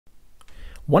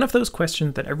One of those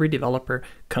questions that every developer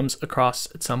comes across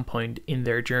at some point in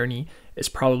their journey is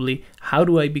probably, how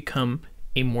do I become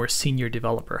a more senior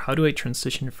developer? How do I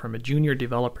transition from a junior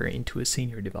developer into a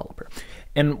senior developer?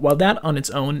 And while that on its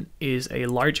own is a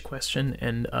large question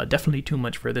and definitely too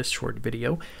much for this short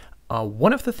video,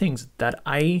 one of the things that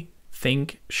I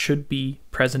think should be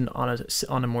present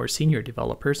on a more senior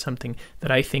developer, something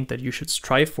that I think that you should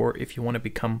strive for if you want to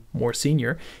become more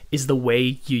senior, is the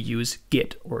way you use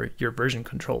Git, or your version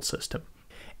control system.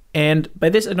 And by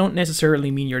this, I don't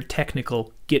necessarily mean your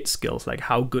technical Git skills, like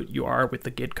how good you are with the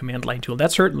Git command line tool.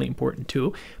 That's certainly important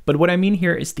too. But what I mean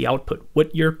here is the output,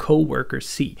 what your coworkers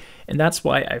see. And that's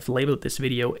why I've labeled this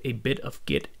video a bit of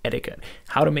Git etiquette,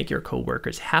 how to make your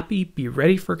coworkers happy, be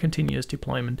ready for continuous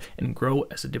deployment, and grow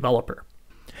as a developer.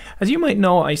 As you might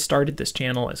know, I started this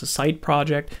channel as a side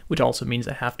project, which also means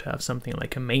I have to have something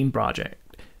like a main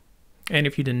project. And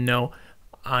if you didn't know,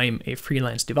 I'm a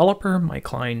freelance developer. My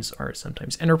clients are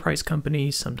sometimes enterprise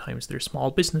companies, sometimes they're small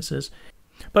businesses.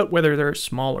 But whether they're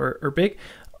small or big,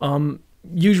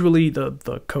 usually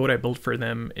the code I build for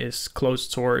them is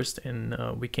closed sourced,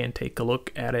 and we can take a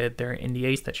look at it. There are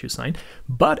NDAs that you sign.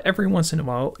 But every once in a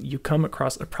while, you come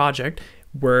across a project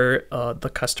where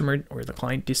the customer or the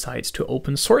client decides to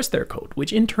open source their code,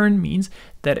 which in turn means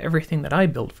that everything that I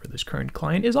build for this current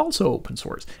client is also open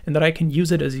source, and that I can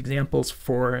use it as examples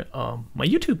for my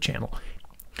YouTube channel.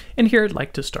 And here I'd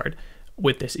like to start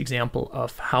with this example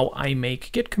of how I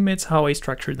make Git commits, how I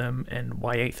structure them, and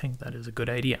why I think that is a good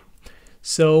idea.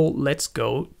 So let's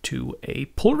go to a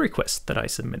pull request that I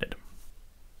submitted.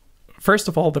 First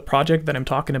of all, the project that I'm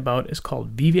talking about is called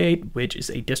Viviate, which is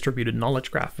a distributed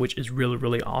knowledge graph, which is really,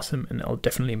 really awesome. And I'll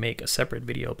definitely make a separate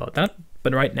video about that.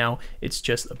 But right now, it's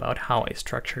just about how I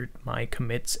structured my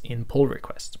commits in pull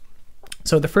requests.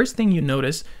 So the first thing you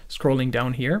notice scrolling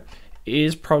down here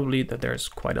is probably that there's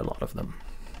quite a lot of them.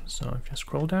 So if you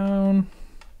scroll down,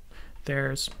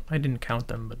 I didn't count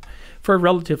them, but for a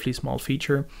relatively small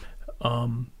feature,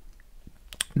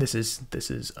 this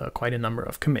is quite a number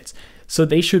of commits. So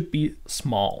they should be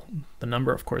small. The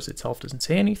number, of course, itself doesn't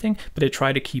say anything, but I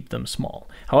try to keep them small.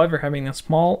 However, having them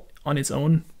small on its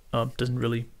own doesn't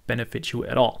really benefit you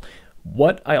at all.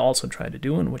 What I also try to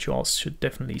do, and what you all should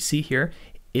definitely see here,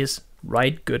 is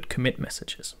write good commit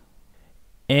messages.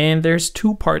 And there's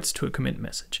two parts to a commit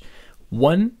message.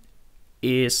 One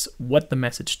is what the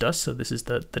message does. So this is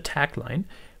the tagline,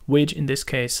 which in this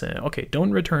case, okay,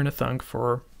 don't return a thunk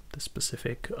for the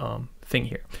specific thing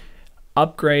here.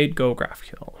 Upgrade Go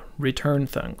GraphQL, return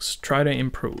thunks, try to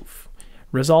improve,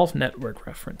 resolve network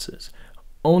references,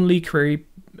 only query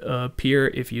peer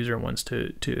if user wants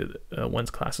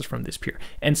wants classes from this peer,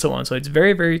 and so on. So it's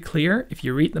very, very clear if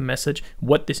you read the message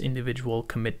what this individual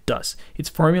commit does. It's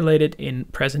formulated in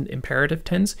present imperative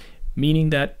tense, meaning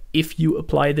that if you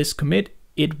apply this commit,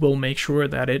 it will make sure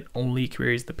that it only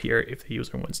queries the peer if the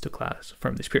user wants to class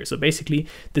from this peer. So basically,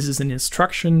 this is an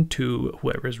instruction to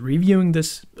whoever is reviewing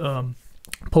this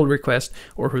pull request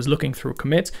or who's looking through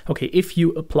commits. Okay, if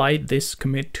you apply this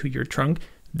commit to your trunk,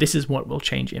 this is what will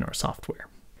change in our software.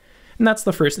 And that's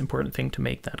the first important thing to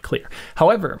make that clear.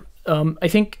 However, I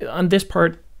think on this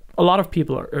part, a lot of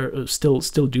people are still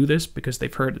do this because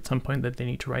they've heard at some point that they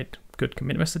need to write good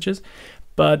commit messages.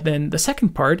 But then the second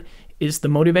part is the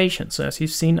motivation. So as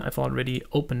you've seen, I've already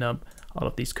opened up all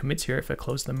of these commits here. If I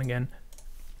close them again,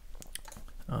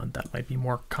 that might be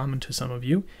more common to some of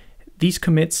you. These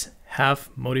commits have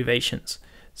motivations.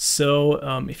 So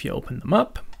if you open them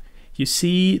up, you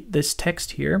see this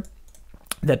text here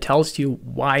that tells you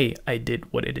why I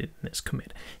did what I did in this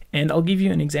commit. And I'll give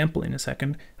you an example in a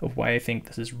second of why I think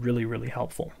this is really, really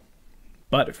helpful.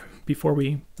 But before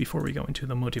we go into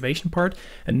the motivation part,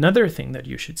 another thing that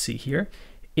you should see here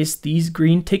is these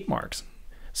green tick marks.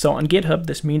 So on GitHub,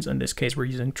 this means in this case, we're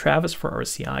using Travis for our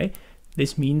CI.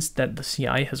 This means that the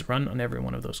CI has run on every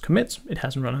one of those commits. It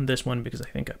hasn't run on this one because I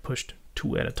think I pushed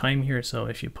 2 at a time here. So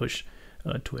if you push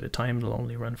 2 at a time, it'll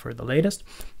only run for the latest.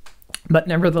 But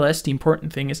nevertheless, the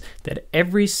important thing is that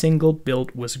every single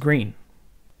build was green.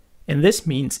 And this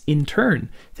means, in turn,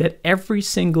 that every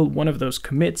single one of those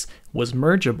commits was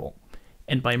mergeable.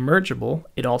 And by mergeable,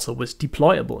 it also was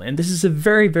deployable. And this is a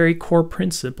very, very core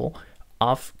principle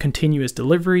of continuous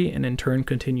delivery and in turn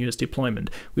continuous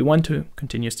deployment. We want to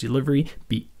continuous delivery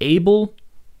be able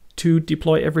to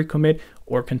deploy every commit,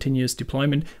 or continuous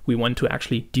deployment, we want to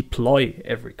actually deploy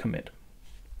every commit.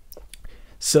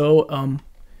 So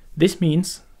this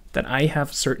means that I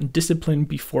have certain discipline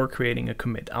before creating a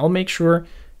commit. I'll make sure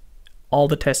all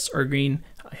the tests are green.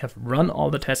 I have run all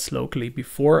the tests locally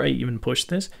before I even push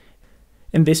this.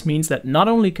 And this means that not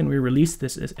only can we release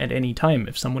this at any time,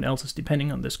 if someone else is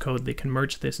depending on this code, they can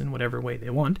merge this in whatever way they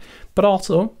want, but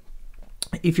also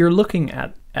if you're looking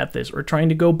at this or trying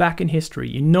to go back in history,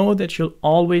 you know that you'll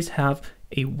always have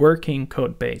a working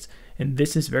code base. And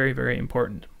this is very, very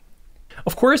important.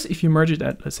 Of course, if you merge it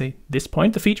at, let's say, this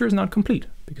point, the feature is not complete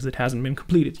because it hasn't been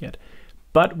completed yet.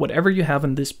 But whatever you have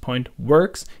on this point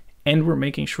works, and we're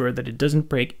making sure that it doesn't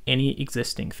break any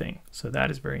existing thing. So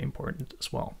that is very important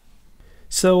as well.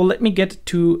 So let me get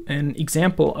to an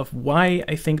example of why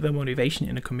I think the motivation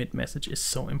in a commit message is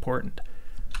so important.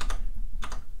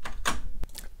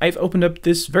 I've opened up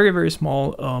this very, very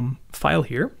small file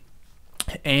here.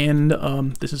 And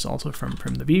this is also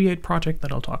from the V8 project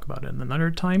that I'll talk about at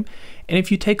another time. And if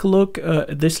you take a look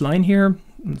at this line here,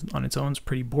 on its own, it's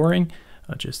pretty boring.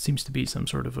 It just seems to be some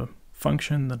sort of a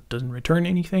function that doesn't return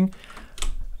anything.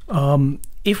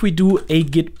 If we do a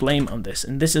git blame on this,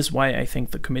 and this is why I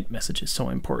think the commit message is so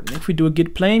important. If we do a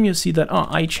git blame, you'll see that, oh,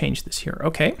 I changed this here.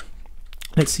 Okay,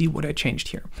 let's see what I changed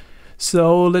here.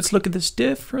 So let's look at this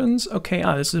difference. Okay,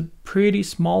 this is a pretty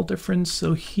small difference.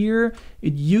 So here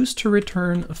it used to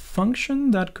return a function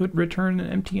that could return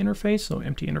an empty interface. So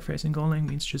empty interface in Golang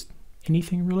means just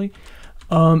anything really.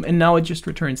 And now it just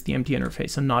returns the empty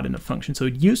interface and not in a function. So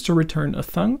it used to return a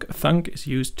thunk. A thunk is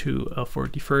used to for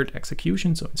deferred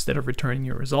execution. So instead of returning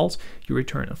your results, you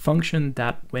return a function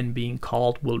that when being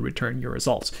called will return your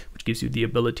results, which gives you the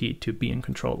ability to be in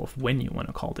control of when you want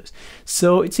to call this.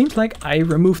 So it seems like I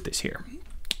removed this here.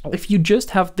 If you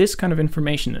just have this kind of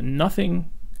information and nothing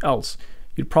else,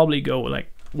 you'd probably go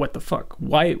like, what the fuck?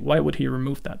 Why would he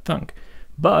remove that thunk?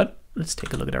 But let's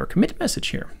take a look at our commit message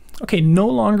here. Okay, no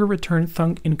longer return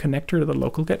thunk in connector to the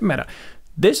local get meta.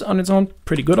 This on its own,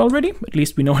 pretty good already. At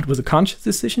least we know it was a conscious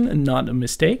decision and not a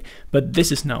mistake, but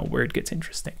this is now where it gets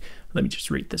interesting. Let me just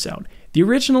read this out. The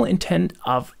original intent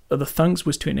of the thunks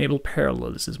was to enable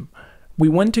parallelism. We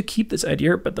want to keep this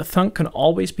idea, but the thunk can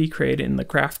always be created in the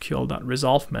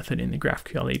GraphQL.resolve method in the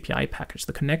GraphQL API package.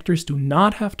 The connectors do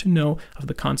not have to know of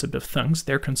the concept of thunks.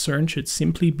 Their concern should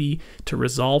simply be to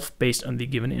resolve based on the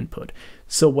given input.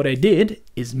 So what I did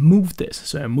is move this.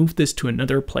 So I moved this to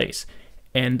another place.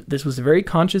 And this was a very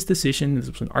conscious decision.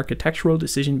 This was an architectural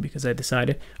decision because I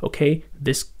decided, okay,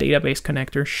 this database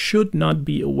connector should not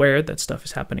be aware that stuff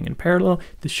is happening in parallel.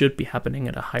 This should be happening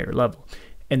at a higher level.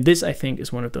 And this, I think,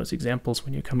 is one of those examples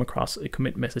when you come across a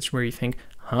commit message where you think,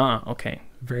 okay,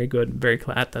 very good, very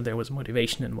glad that there was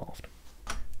motivation involved.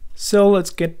 So let's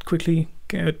quickly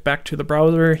get back to the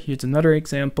browser. Here's another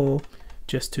example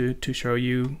just to show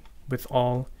you with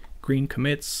all green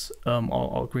commits,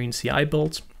 all green CI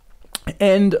builds.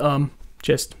 And I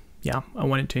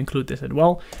wanted to include this as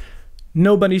well.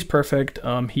 Nobody's perfect.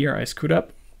 Here I screwed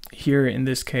up. Here in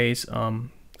this case,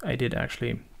 I did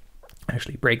actually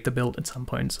break the build at some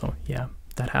point. So yeah,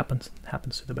 that happens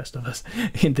to the best of us.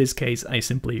 In this case, I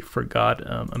simply forgot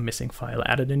a missing file,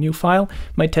 added a new file.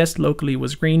 My test locally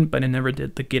was green, but I never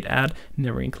did the git add,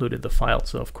 never included the file.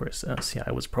 So of course,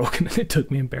 CI was broken and it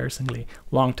took me embarrassingly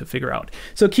long to figure out.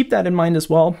 So keep that in mind as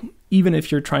well. Even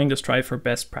if you're trying to strive for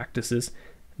best practices,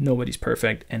 nobody's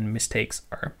perfect and mistakes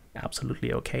are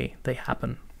absolutely okay. They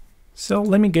happen. So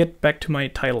let me get back to my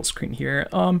title screen here.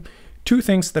 Two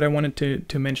things that I wanted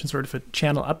to mention, sort of a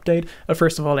channel update.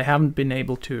 First of all, I haven't been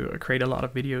able to create a lot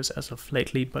of videos as of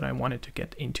lately, but I wanted to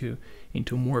get into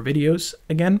more videos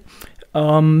again.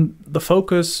 The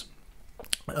focus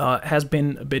has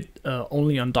been a bit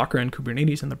only on Docker and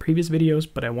Kubernetes in the previous videos,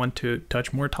 but I want to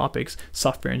touch more topics,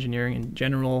 software engineering in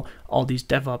general, all these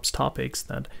DevOps topics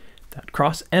that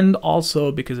cross, and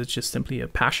also because it's just simply a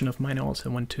passion of mine, I also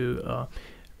want to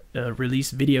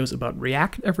release videos about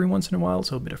React every once in a while,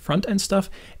 so a bit of front-end stuff.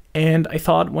 And I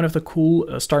thought one of the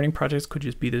cool starting projects could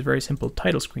just be this very simple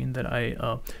title screen that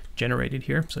I generated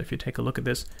here. So if you take a look at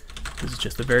this, this is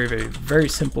just a very, very, very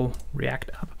simple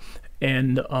React app.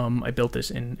 And I built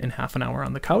this in half an hour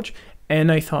on the couch.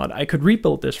 And I thought I could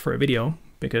rebuild this for a video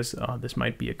because this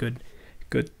might be a good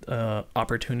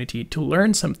opportunity to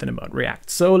learn something about React.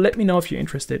 So let me know if you're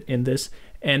interested in this,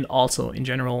 and also in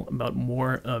general about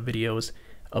more videos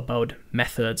about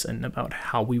methods and about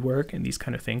how we work and these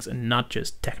kind of things, and not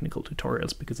just technical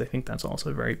tutorials, because I think that's also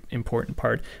a very important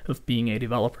part of being a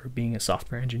developer, being a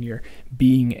software engineer,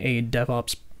 being a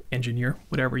DevOps engineer,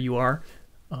 whatever you are.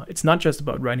 It's not just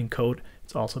about writing code,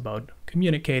 it's also about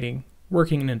communicating,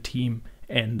 working in a team,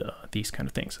 and these kind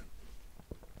of things.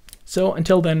 So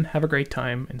until then, have a great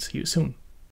time and see you soon.